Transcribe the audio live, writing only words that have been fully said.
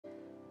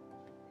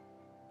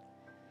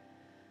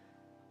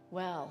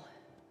Well,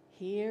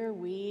 here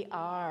we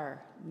are,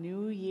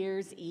 New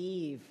Year's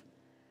Eve.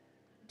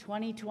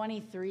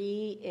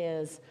 2023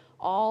 is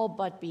all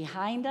but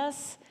behind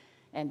us,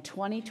 and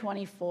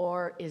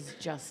 2024 is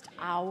just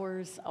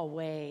hours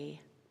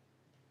away.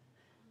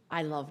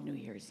 I love New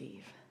Year's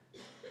Eve.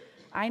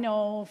 I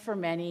know for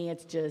many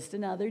it's just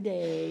another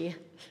day,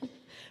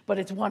 but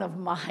it's one of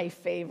my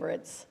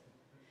favorites.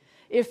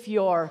 If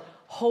you're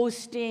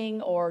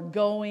hosting or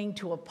going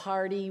to a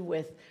party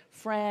with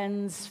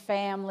friends,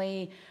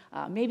 family,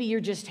 maybe you're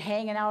just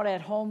hanging out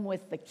at home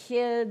with the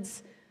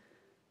kids,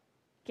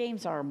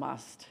 games are a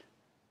must.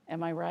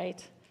 Am I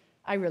right?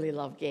 I really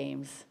love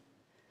games.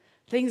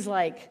 Things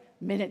like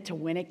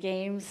minute-to-win-it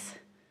games,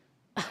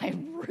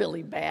 I'm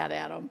really bad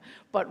at them,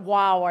 but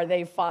wow, are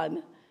they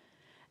fun.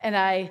 And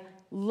I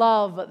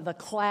love the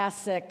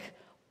classic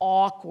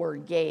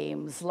awkward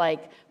games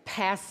like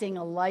passing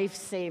a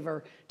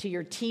lifesaver to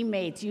your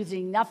teammates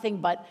using nothing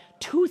but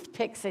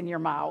toothpicks in your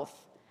mouth.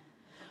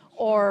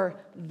 Or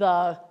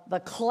the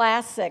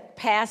classic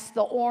pass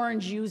the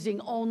orange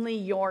using only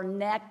your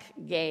neck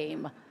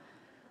game.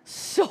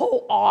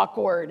 So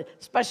awkward,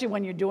 especially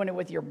when you're doing it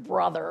with your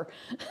brother,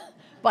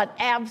 but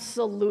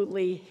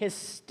absolutely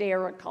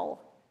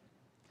hysterical.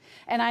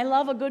 And I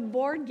love a good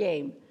board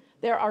game.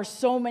 There are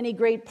so many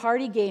great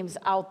party games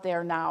out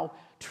there now.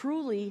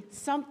 Truly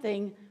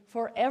something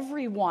for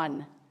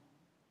everyone.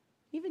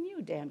 Even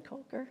you, Dan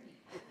Coker.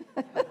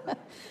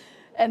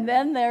 And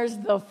then there's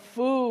the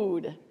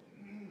food.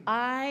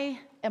 I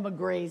am a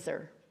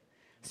grazer.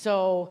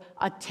 So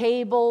a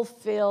table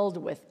filled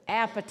with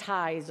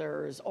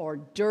appetizers, hors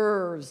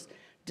d'oeuvres,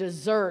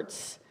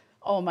 desserts.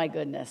 Oh my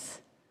goodness.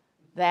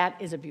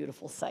 That is a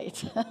beautiful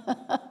sight.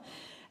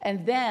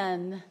 And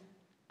then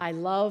I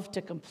love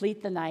to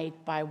complete the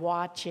night by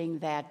watching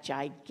that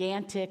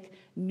gigantic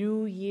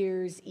New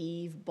Year's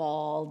Eve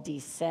ball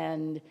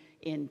descend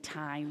in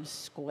Times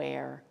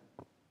Square.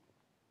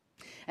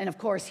 And of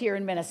course, here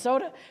in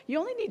Minnesota, you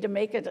only need to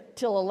make it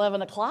till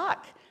 11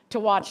 o'clock to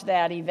watch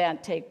that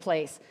event take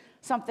place,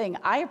 something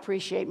I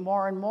appreciate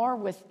more and more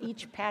with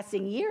each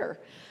passing year.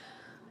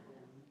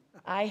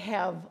 I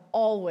have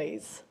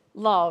always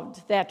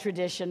loved that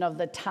tradition of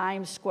the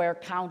Times Square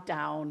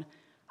countdown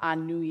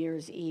on New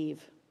Year's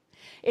Eve.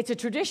 It's a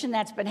tradition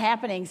that's been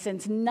happening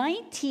since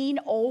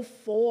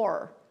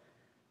 1904.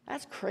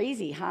 That's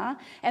crazy, huh?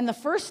 And the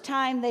first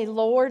time they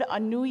lowered a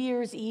New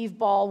Year's Eve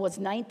ball was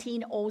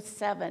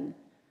 1907.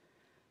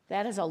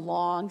 That is a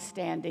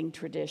long-standing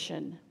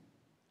tradition.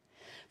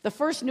 The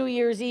first New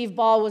Year's Eve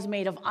ball was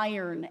made of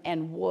iron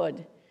and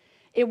wood.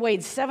 It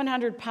weighed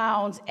 700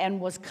 pounds and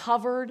was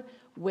covered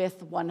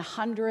with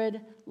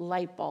 100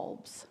 light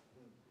bulbs.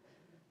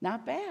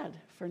 Not bad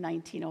for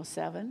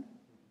 1907.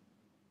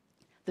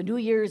 The New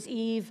Year's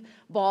Eve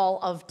ball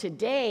of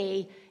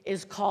today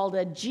is called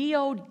a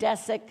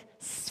geodesic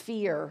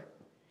sphere.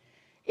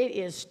 It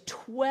is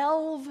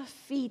 12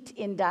 feet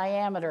in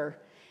diameter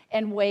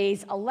and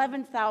weighs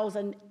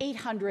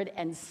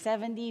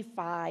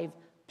 11,875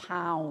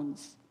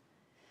 pounds.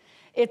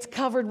 It's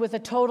covered with a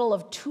total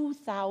of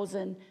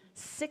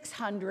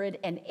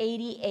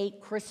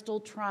 2,688 crystal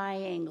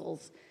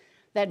triangles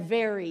that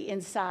vary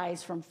in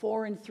size from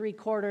 4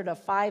 3/4 to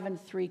 5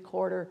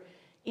 3/4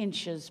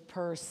 inches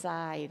per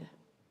side.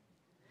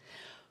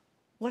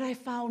 What I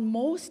found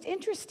most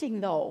interesting,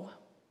 though,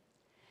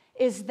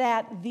 is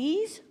that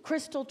these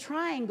crystal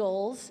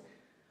triangles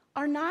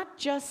are not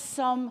just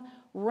some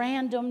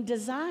random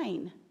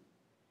design.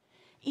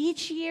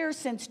 Each year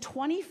since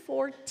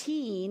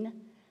 2014,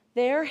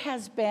 there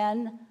has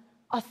been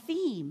a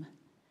theme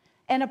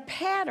and a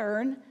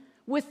pattern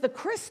with the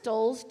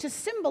crystals to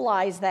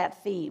symbolize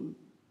that theme.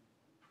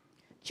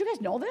 Did you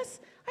guys know this?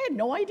 I had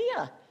no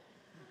idea.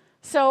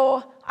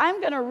 So I'm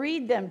going to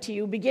read them to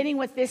you, beginning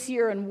with this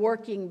year and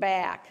working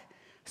back.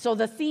 So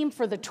the theme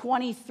for the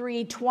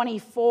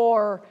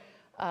 23-24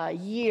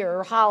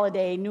 year,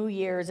 holiday, New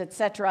Year's,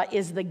 etc.,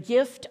 is the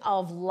gift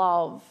of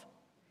love.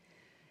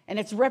 And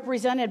it's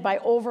represented by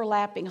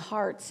overlapping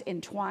hearts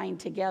entwined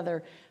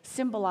together,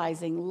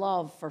 symbolizing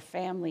love for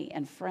family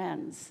and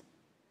friends.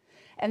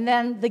 And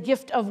then the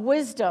gift of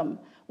wisdom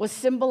was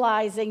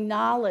symbolizing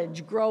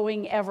knowledge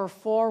growing ever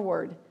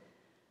forward.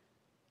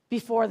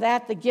 Before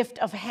that, the gift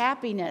of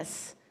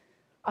happiness,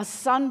 a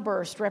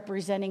sunburst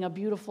representing a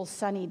beautiful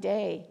sunny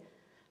day.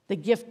 The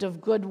gift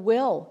of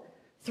goodwill,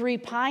 3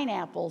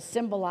 pineapples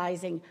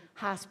symbolizing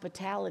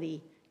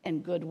hospitality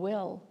and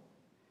goodwill.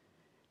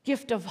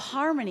 Gift of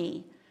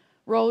harmony,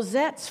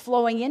 rosettes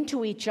flowing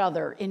into each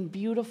other in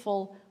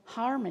beautiful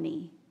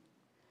harmony.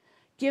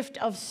 Gift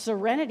of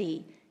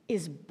serenity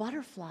is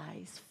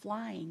butterflies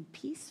flying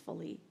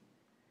peacefully.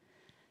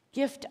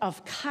 Gift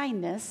of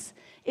kindness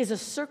is a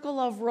circle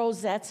of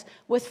rosettes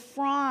with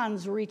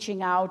fronds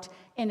reaching out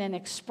in an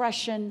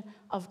expression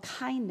of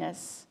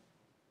kindness.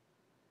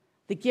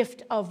 The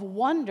gift of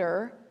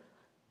wonder,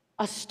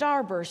 a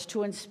starburst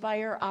to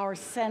inspire our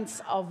sense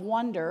of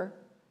wonder.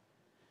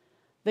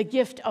 The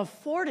gift of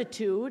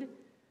fortitude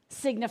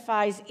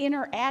signifies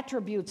inner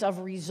attributes of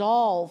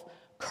resolve,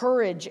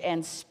 courage,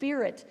 and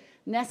spirit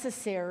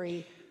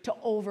necessary to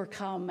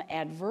overcome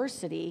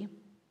adversity.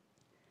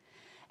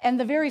 And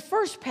the very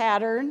first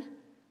pattern,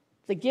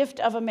 the gift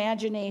of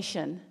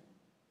imagination,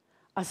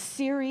 a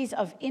series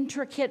of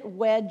intricate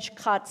wedge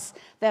cuts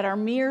that are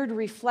mirrored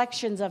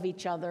reflections of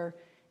each other,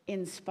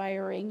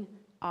 inspiring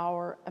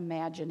our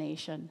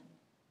imagination.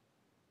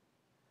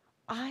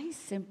 I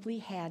simply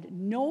had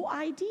no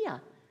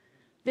idea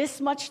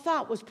this much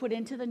thought was put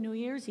into the New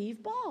Year's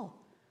Eve ball.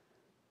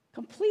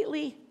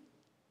 Completely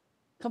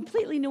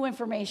new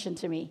information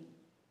to me.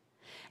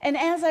 And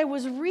as I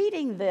was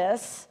reading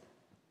this,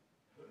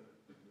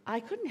 I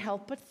couldn't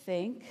help but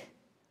think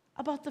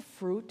about the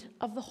fruit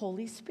of the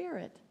Holy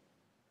Spirit.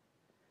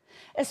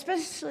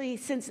 Especially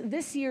since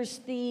this year's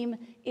theme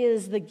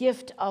is the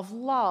gift of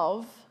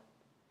love.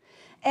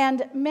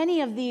 And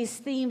many of these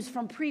themes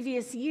from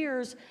previous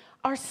years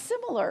are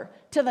similar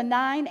to the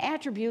 9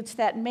 attributes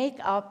that make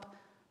up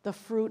the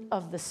fruit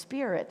of the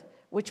Spirit,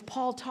 which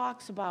Paul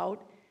talks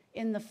about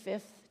in the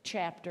 5th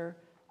chapter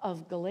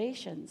of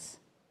Galatians.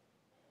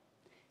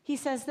 He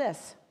says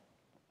this,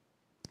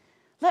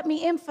 "Let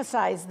me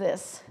emphasize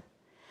this.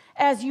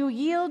 As you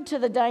yield to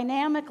the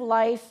dynamic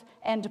life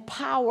and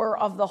power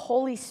of the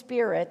Holy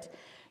Spirit,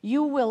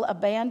 you will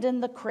abandon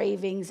the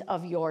cravings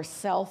of your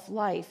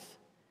self-life.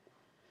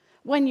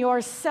 When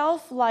your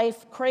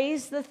self-life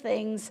craves the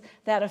things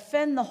that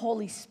offend the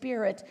Holy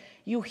Spirit,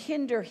 you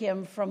hinder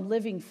him from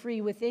living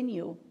free within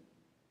you.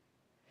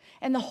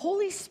 And the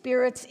Holy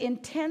Spirit's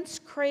intense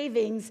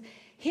cravings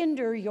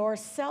hinder your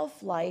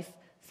self-life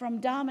from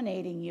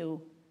dominating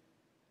you.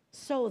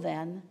 So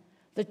then,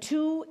 the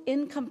two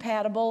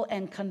incompatible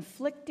and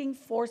conflicting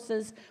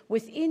forces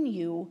within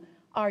you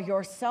are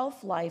your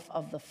self-life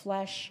of the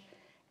flesh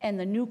and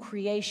the new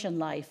creation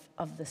life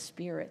of the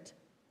Spirit.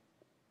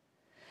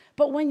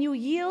 But when you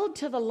yield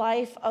to the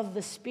life of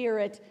the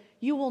Spirit,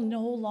 you will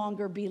no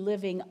longer be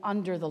living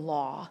under the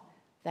law,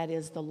 that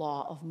is the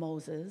law of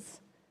Moses,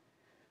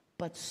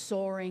 but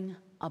soaring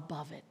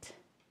above it.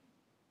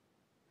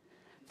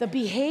 The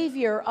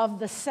behavior of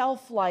the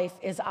self-life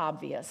is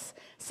obvious.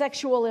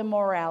 Sexual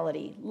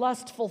immorality,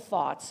 lustful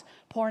thoughts,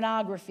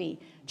 pornography,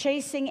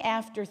 chasing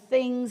after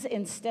things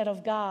instead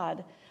of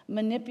God,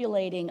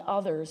 manipulating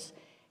others,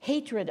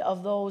 hatred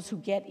of those who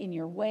get in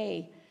your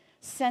way,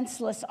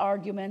 senseless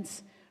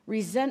arguments,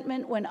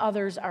 resentment when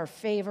others are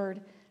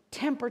favored,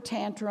 temper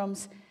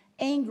tantrums,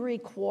 angry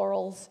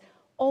quarrels,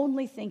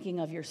 only thinking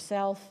of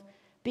yourself,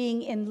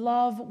 being in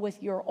love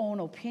with your own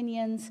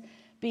opinions,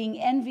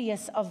 being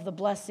envious of the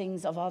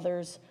blessings of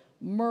others,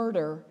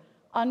 murder,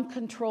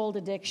 uncontrolled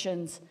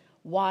addictions,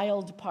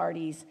 wild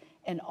parties,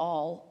 and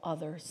all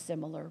other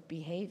similar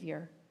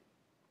behavior.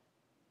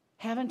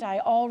 Haven't I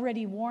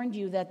already warned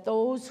you that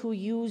those who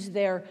use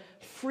their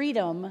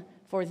freedom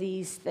for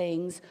these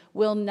things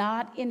will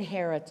not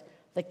inherit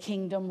the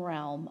kingdom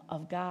realm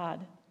of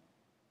God?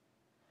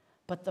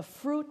 But the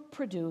fruit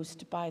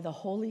produced by the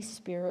Holy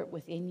Spirit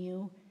within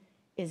you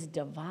is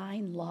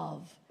divine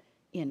love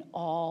in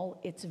all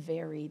its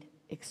varied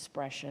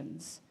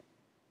expressions.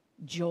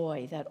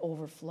 Joy that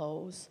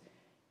overflows,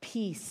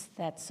 peace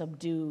that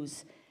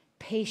subdues,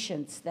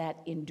 patience that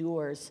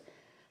endures,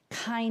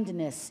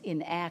 kindness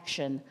in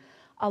action,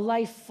 a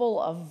life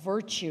full of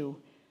virtue,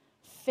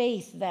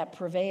 faith that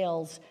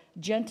prevails,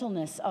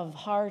 gentleness of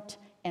heart,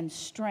 and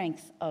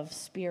strength of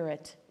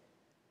spirit.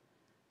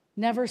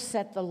 Never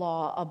set the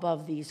law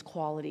above these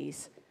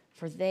qualities,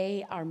 for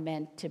they are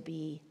meant to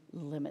be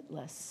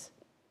limitless.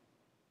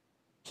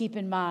 Keep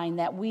in mind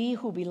that we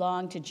who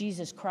belong to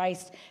Jesus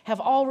Christ have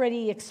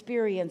already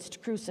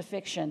experienced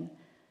crucifixion.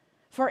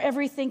 For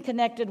everything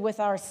connected with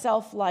our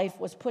self-life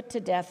was put to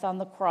death on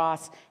the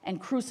cross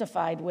and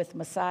crucified with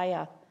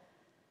Messiah.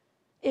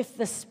 If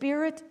the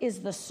Spirit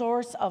is the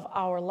source of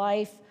our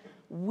life,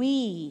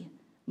 we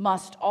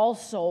must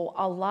also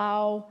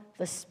allow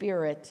the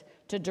Spirit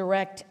to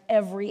direct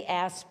every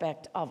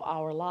aspect of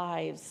our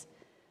lives,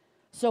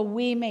 so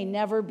we may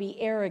never be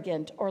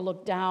arrogant or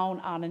look down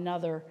on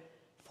another,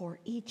 for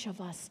each of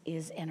us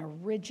is an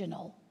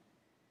original.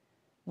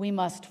 We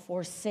must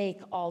forsake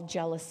all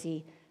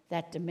jealousy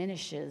that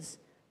diminishes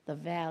the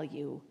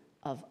value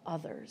of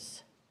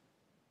others.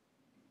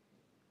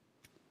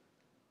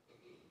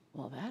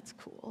 Well, that's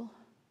cool.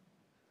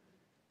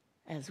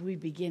 As we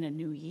begin a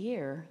new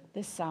year,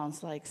 this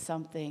sounds like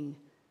something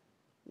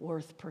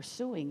worth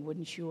pursuing,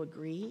 wouldn't you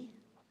agree?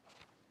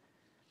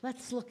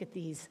 Let's look at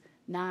these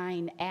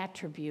 9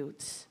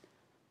 attributes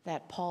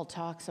that Paul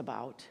talks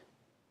about.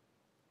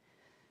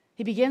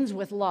 He begins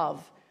with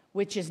love,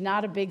 which is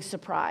not a big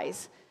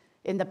surprise.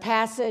 In the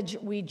passage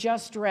we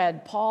just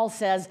read, Paul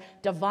says,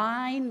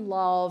 divine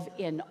love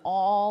in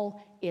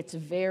all its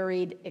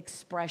varied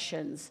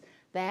expressions.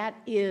 That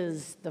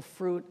is the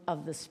fruit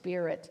of the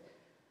Spirit.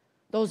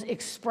 Those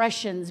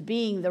expressions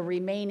being the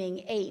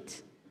remaining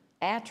 8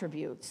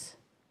 attributes.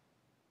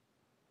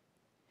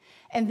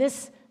 And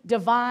this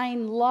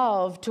divine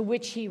love to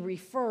which he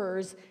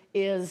refers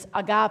is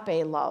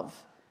agape love.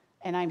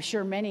 And I'm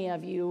sure many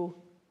of you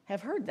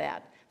have heard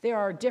that. There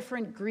are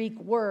different Greek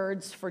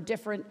words for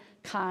different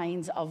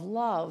kinds of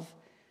love.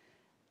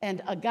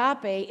 And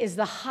agape is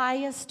the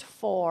highest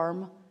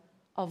form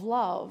of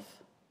love.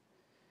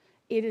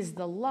 It is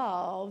the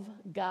love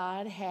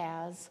God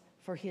has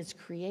for his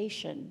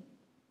creation.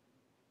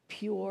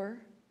 Pure,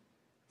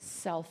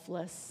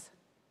 selfless,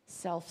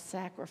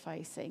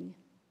 self-sacrificing.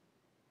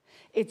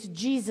 It's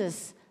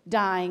Jesus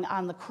dying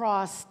on the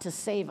cross to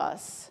save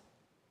us.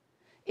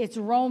 It's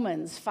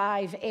Romans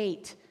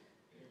 5:8.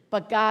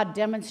 But God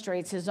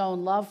demonstrates his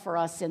own love for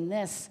us in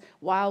this: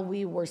 while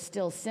we were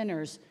still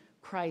sinners,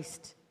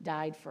 Christ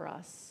died for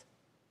us.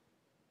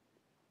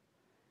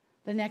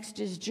 The next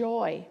is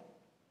joy.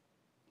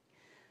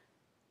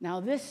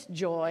 Now, this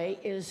joy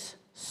is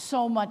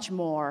so much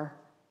more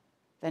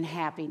than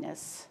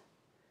happiness.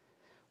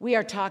 We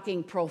are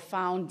talking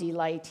profound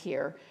delight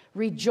here,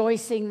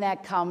 rejoicing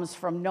that comes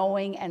from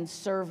knowing and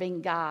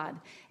serving God.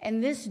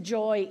 And this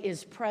joy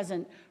is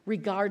present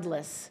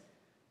regardless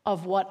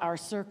of what our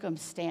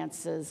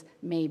circumstances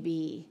may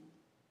be.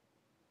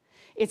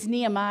 It's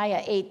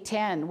Nehemiah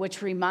 8:10,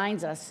 which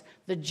reminds us,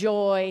 the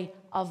joy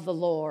of the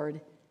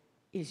Lord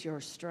is your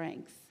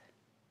strength.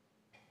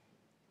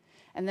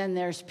 And then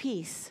there's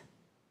peace.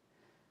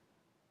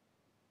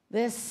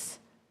 This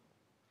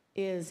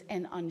is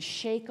an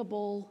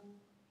unshakable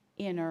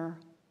inner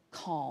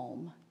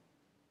calm.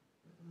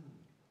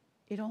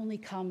 It only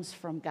comes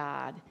from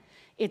God.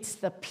 It's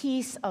the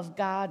peace of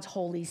God's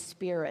Holy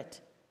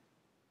Spirit.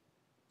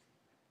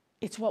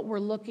 It's what we're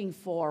looking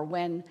for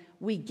when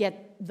we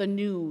get the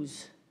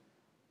news,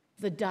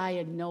 the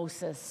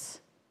diagnosis,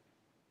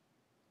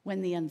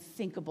 when the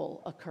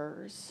unthinkable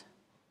occurs.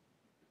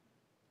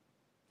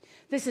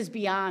 This is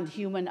beyond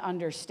human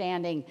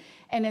understanding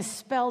and is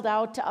spelled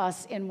out to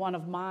us in one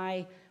of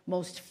my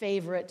most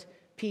favorite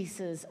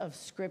pieces of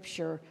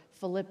Scripture,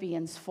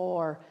 Philippians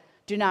 4.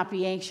 Do not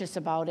be anxious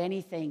about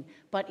anything,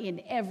 but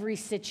in every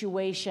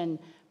situation,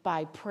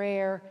 by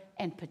prayer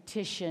and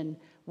petition,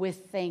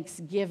 with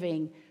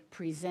thanksgiving,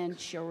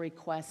 present your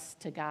requests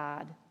to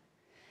God.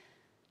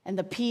 And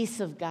the peace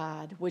of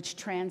God, which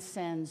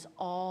transcends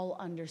all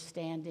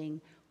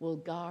understanding, will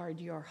guard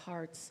your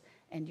hearts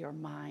and your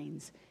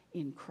minds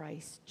in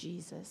Christ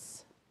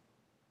Jesus.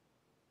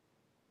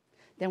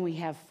 Then we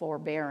have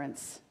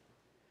forbearance,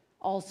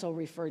 also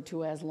referred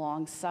to as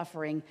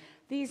long-suffering.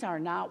 These are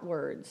not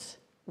words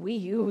we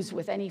use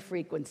with any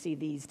frequency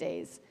these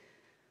days.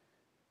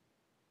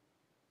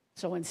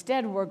 So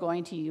instead, we're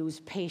going to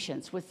use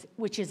patience,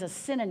 which is a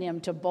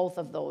synonym to both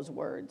of those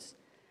words.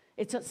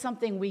 It's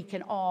something we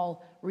can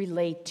all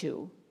relate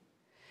to.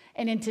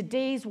 And in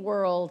today's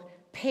world,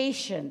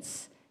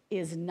 patience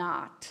is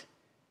not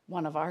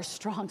one of our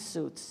strong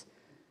suits.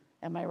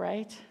 Am I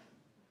right?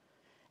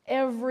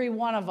 Every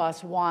one of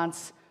us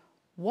wants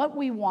what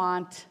we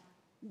want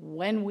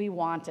when we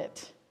want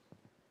it.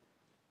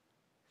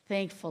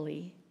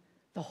 Thankfully,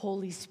 the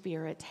Holy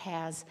Spirit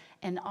has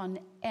an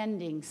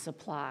unending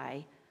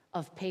supply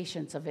of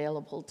patience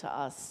available to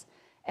us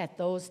at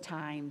those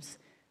times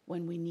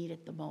when we need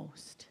it the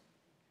most.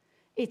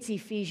 It's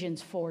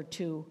Ephesians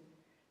 4:2.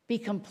 Be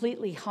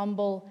completely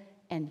humble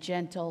and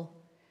gentle.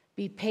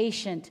 Be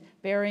patient,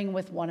 bearing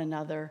with one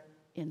another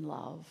in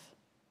love.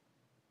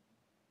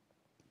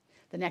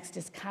 The next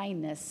is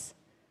kindness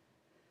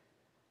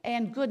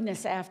and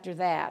goodness after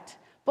that.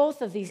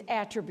 Both of these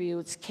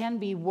attributes can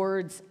be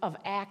words of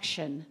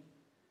action.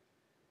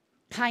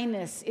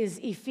 Kindness is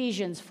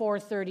Ephesians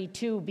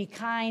 4:32. Be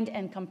kind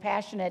and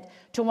compassionate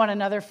to one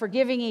another,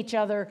 forgiving each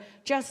other,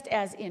 just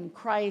as in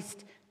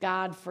Christ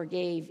God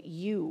forgave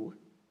you.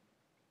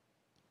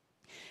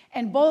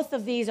 And both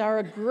of these are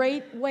a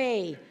great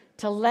way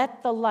to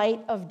let the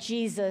light of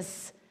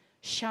Jesus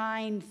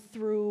shine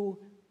through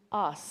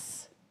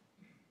us.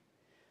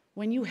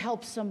 When you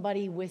help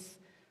somebody with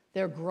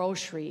their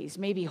groceries,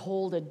 maybe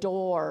hold a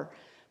door,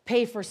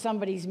 pay for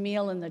somebody's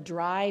meal in the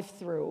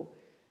drive-thru,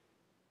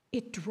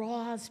 it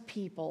draws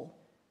people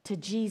to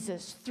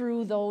Jesus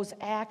through those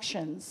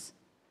actions.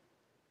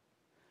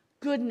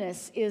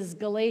 Goodness is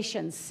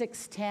Galatians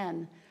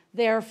 6:10.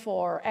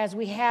 Therefore, as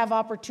we have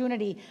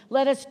opportunity,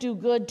 let us do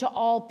good to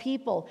all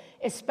people,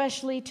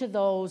 especially to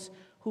those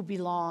who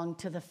belong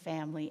to the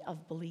family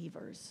of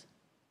believers.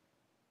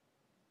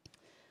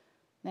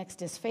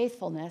 Next is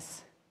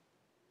faithfulness.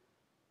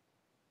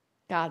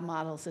 God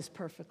models this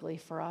perfectly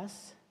for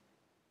us.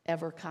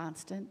 Ever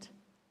constant,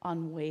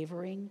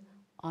 unwavering,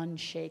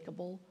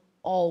 unshakable,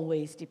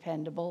 always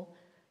dependable.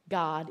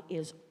 God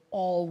is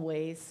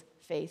always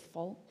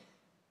faithful.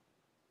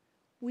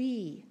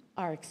 We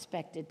are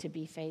expected to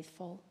be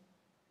faithful,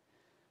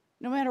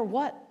 no matter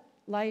what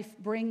life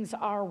brings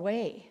our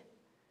way.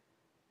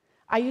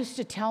 I used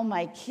to tell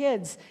my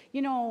kids,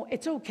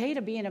 it's okay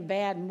to be in a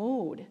bad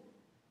mood,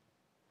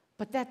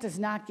 but that does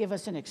not give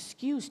us an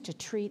excuse to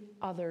treat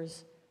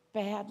others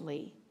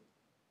badly.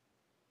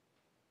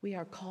 We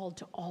are called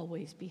to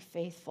always be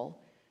faithful.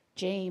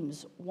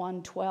 James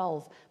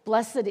 1:12,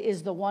 blessed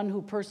is the one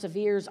who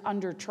perseveres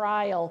under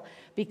trial,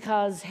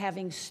 because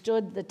having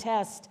stood the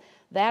test,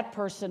 that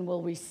person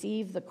will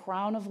receive the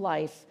crown of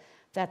life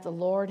that the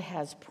Lord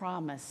has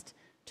promised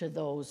to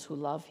those who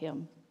love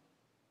him.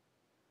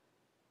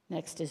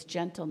 Next is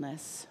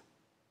gentleness.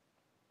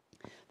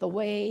 The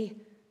way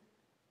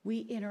we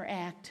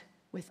interact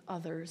with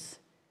others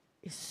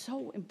is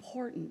so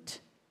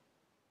important.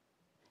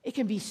 It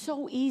can be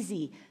so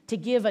easy to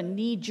give a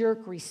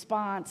knee-jerk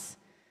response,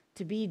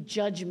 to be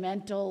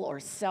judgmental or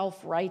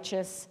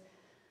self-righteous.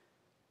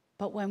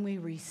 But when we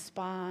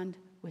respond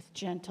with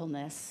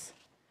gentleness,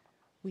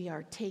 we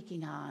are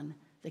taking on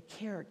the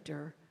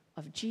character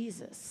of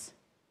Jesus.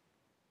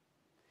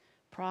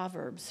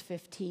 Proverbs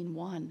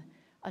 15:1,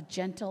 a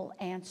gentle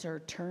answer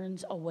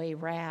turns away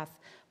wrath,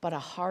 but a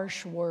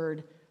harsh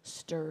word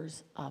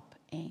stirs up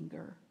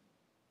anger.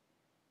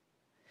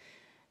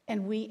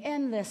 And we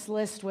end this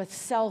list with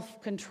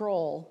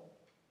self-control.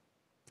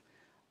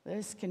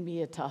 This can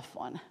be a tough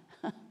one.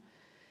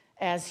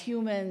 As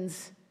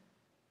humans,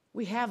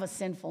 we have a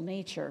sinful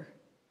nature,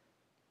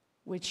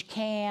 which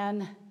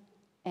can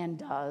and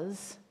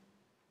does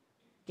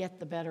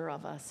get the better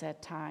of us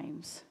at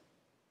times.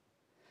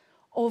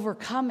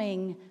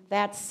 Overcoming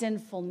that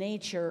sinful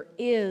nature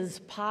is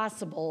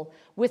possible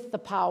with the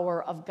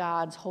power of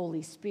God's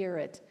Holy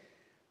Spirit.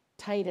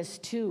 Titus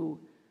 2,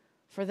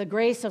 for the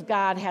grace of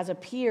God has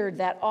appeared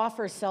that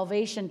offers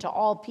salvation to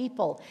all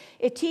people.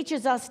 It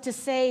teaches us to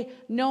say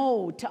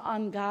no to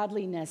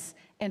ungodliness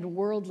and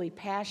worldly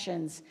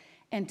passions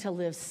and to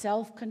live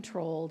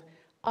self-controlled,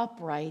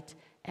 upright,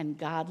 and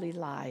godly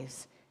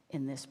lives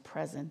in this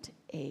present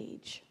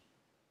age.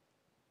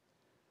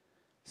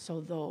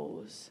 So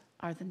those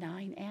are the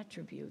 9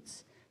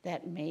 attributes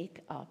that make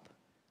up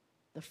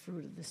the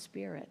fruit of the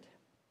Spirit.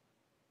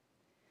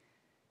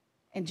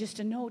 And just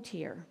a note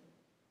here,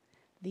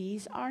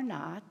 these are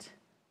not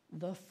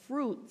the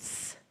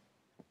fruits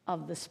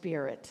of the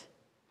Spirit.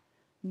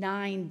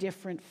 9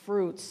 different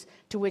fruits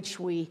to which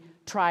we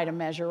try to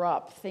measure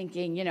up,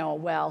 thinking,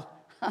 well,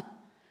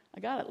 I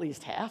got at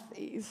least half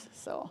these,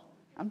 so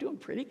I'm doing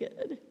pretty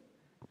good.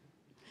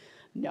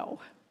 No.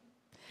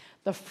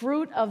 The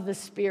fruit of the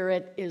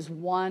Spirit is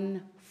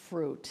one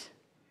fruit.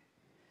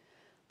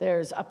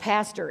 There's a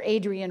pastor,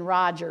 Adrian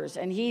Rogers,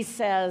 and he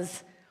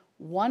says,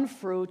 one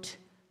fruit,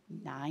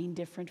 9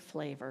 different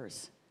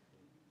flavors.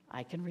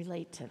 I can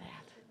relate to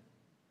that.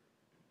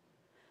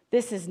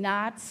 This is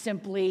not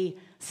simply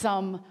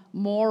some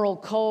moral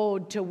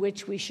code to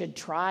which we should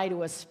try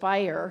to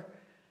aspire.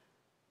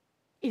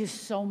 It is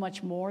so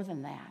much more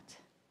than that.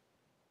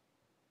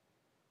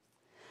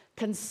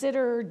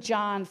 Consider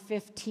John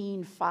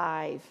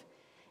 15:5,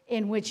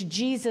 in which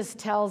Jesus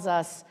tells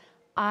us,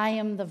 I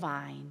am the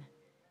vine,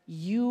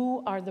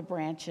 you are the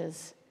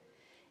branches.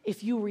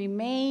 If you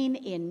remain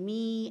in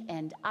me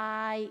and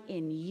I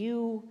in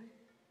you,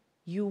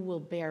 you will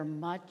bear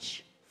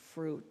much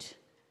fruit.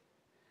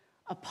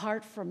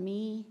 Apart from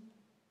me,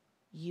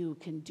 you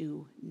can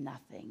do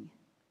nothing.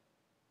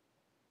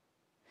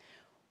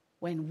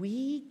 When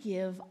we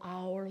give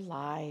our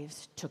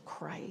lives to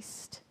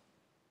Christ,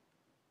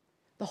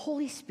 the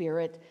Holy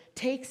Spirit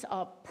takes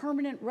up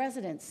permanent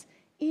residence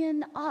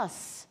in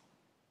us.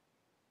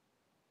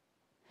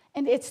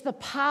 And it's the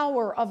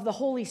power of the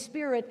Holy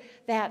Spirit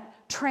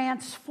that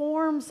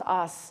transforms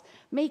us,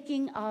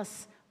 making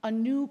us a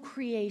new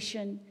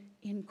creation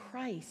in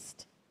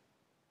Christ.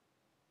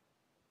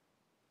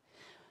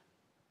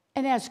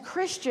 And as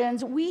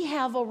Christians, we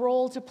have a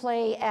role to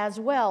play as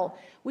well.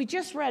 We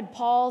just read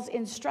Paul's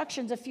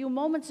instructions a few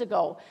moments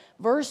ago.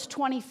 Verse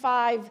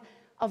 25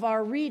 of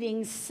our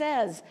reading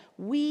says,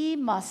 we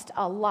must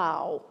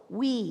allow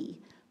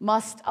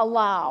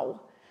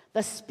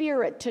the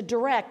Spirit to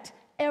direct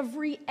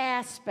every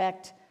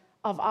aspect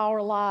of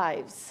our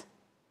lives.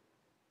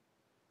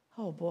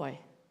 Oh boy,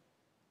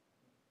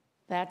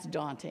 that's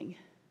daunting.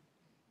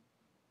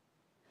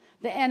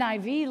 The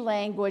NIV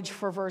language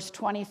for verse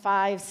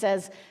 25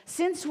 says,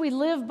 since we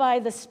live by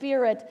the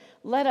Spirit,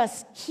 let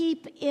us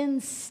keep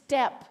in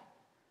step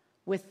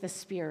with the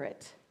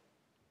Spirit.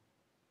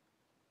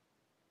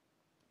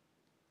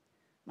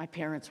 My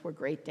parents were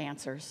great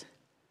dancers,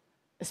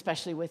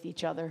 especially with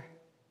each other.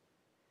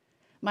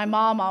 My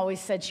mom always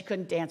said she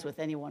couldn't dance with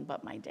anyone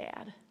but my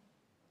dad.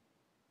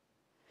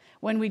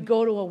 When we'd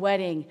go to a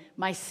wedding,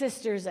 my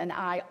sisters and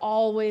I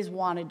always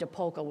wanted to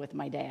polka with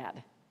my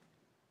dad.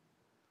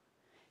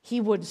 He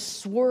would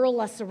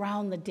swirl us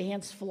around the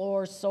dance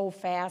floor so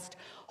fast,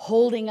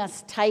 holding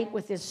us tight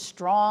with his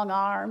strong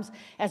arms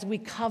as we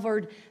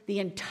covered the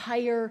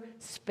entire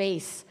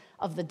space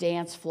of the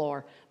dance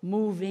floor,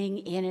 moving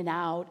in and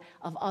out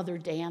of other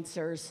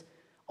dancers.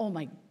 Oh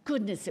my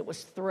goodness, it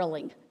was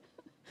thrilling.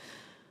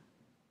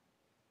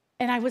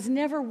 And I was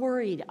never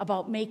worried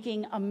about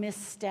making a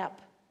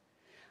misstep.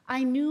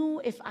 I knew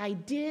if I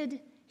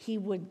did, he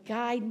would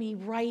guide me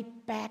right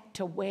back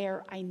to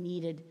where I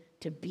needed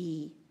to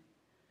be.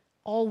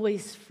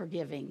 Always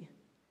forgiving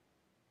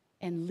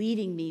and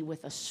leading me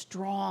with a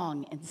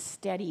strong and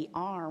steady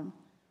arm.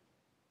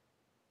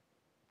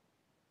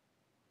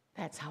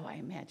 That's how I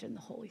imagine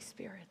the Holy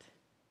Spirit.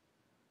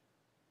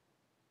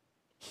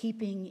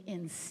 Keeping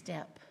in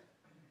step.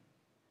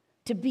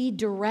 To be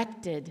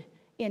directed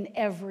in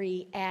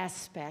every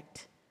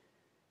aspect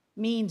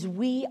means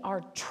we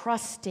are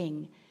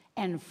trusting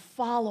and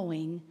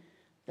following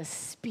the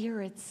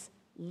Spirit's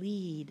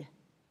lead,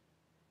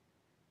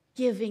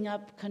 giving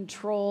up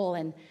control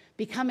and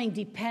becoming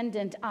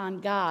dependent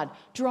on God,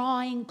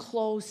 drawing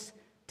close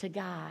to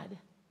God.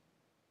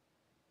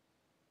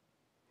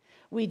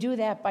 We do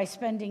that by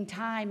spending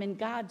time in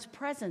God's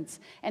presence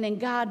and in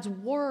God's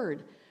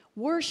word,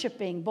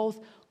 worshiping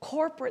both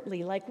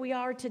corporately like we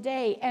are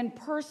today and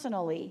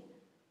personally.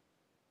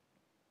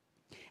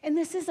 And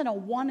this isn't a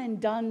one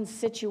and done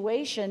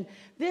situation.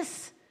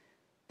 This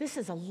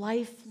is a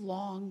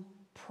lifelong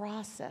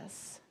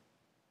process.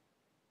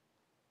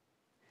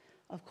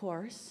 Of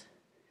course,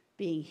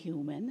 being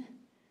human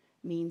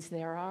means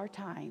there are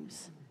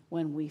times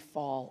when we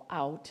fall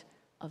out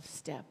of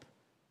step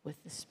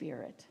with the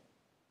Spirit.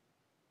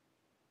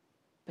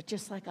 But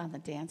just like on the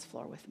dance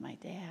floor with my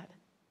dad,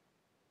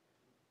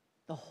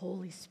 the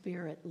Holy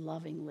Spirit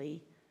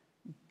lovingly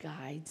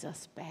guides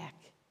us back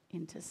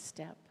into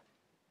step.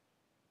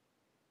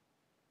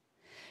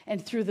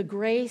 And through the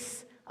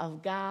grace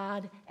of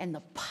God and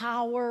the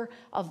power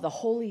of the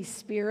Holy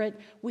Spirit,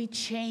 we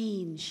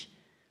change,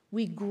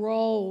 we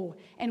grow,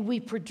 and we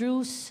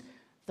produce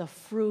the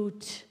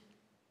fruit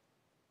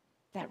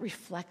that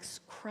reflects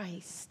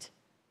Christ.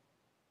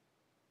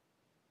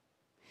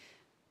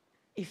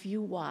 If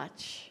you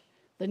watch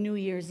the New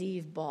Year's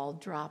Eve ball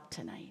drop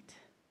tonight,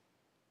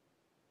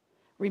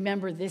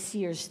 remember this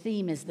year's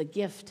theme is the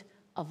gift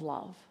of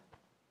love.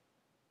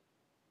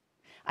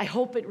 I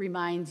hope it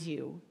reminds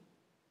you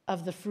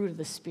of the fruit of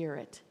the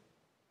Spirit,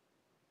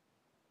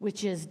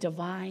 which is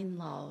divine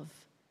love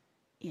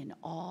in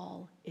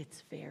all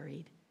its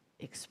varied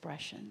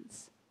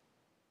expressions.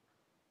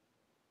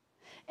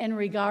 And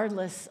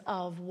regardless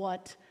of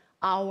what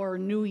our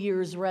New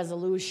Year's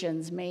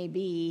resolutions may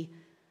be,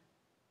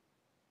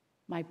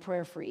 my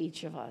prayer for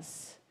each of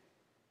us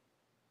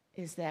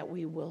is that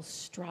we will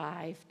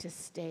strive to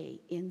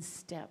stay in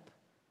step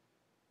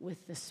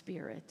with the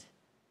Spirit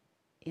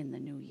in the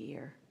new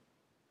year,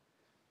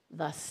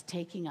 thus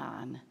taking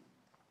on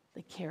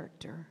the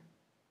character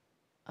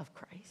of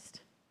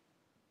Christ.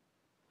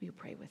 Will you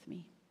pray with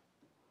me?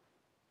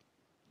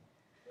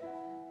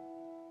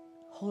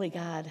 Holy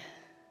God,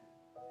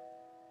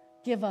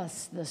 give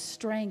us the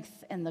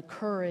strength and the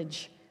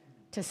courage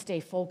to stay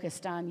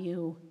focused on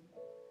you,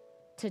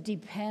 to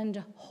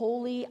depend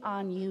wholly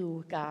on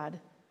you, God.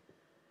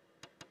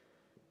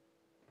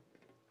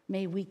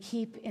 May we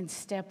keep in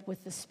step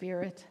with the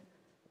Spirit,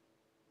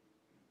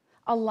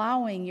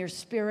 allowing your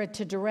Spirit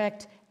to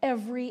direct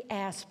every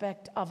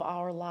aspect of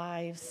our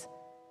lives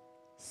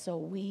so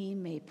we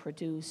may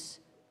produce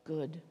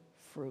good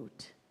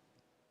fruit.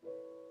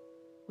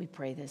 We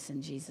pray this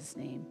in Jesus'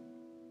 name.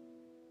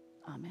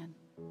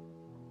 Amen.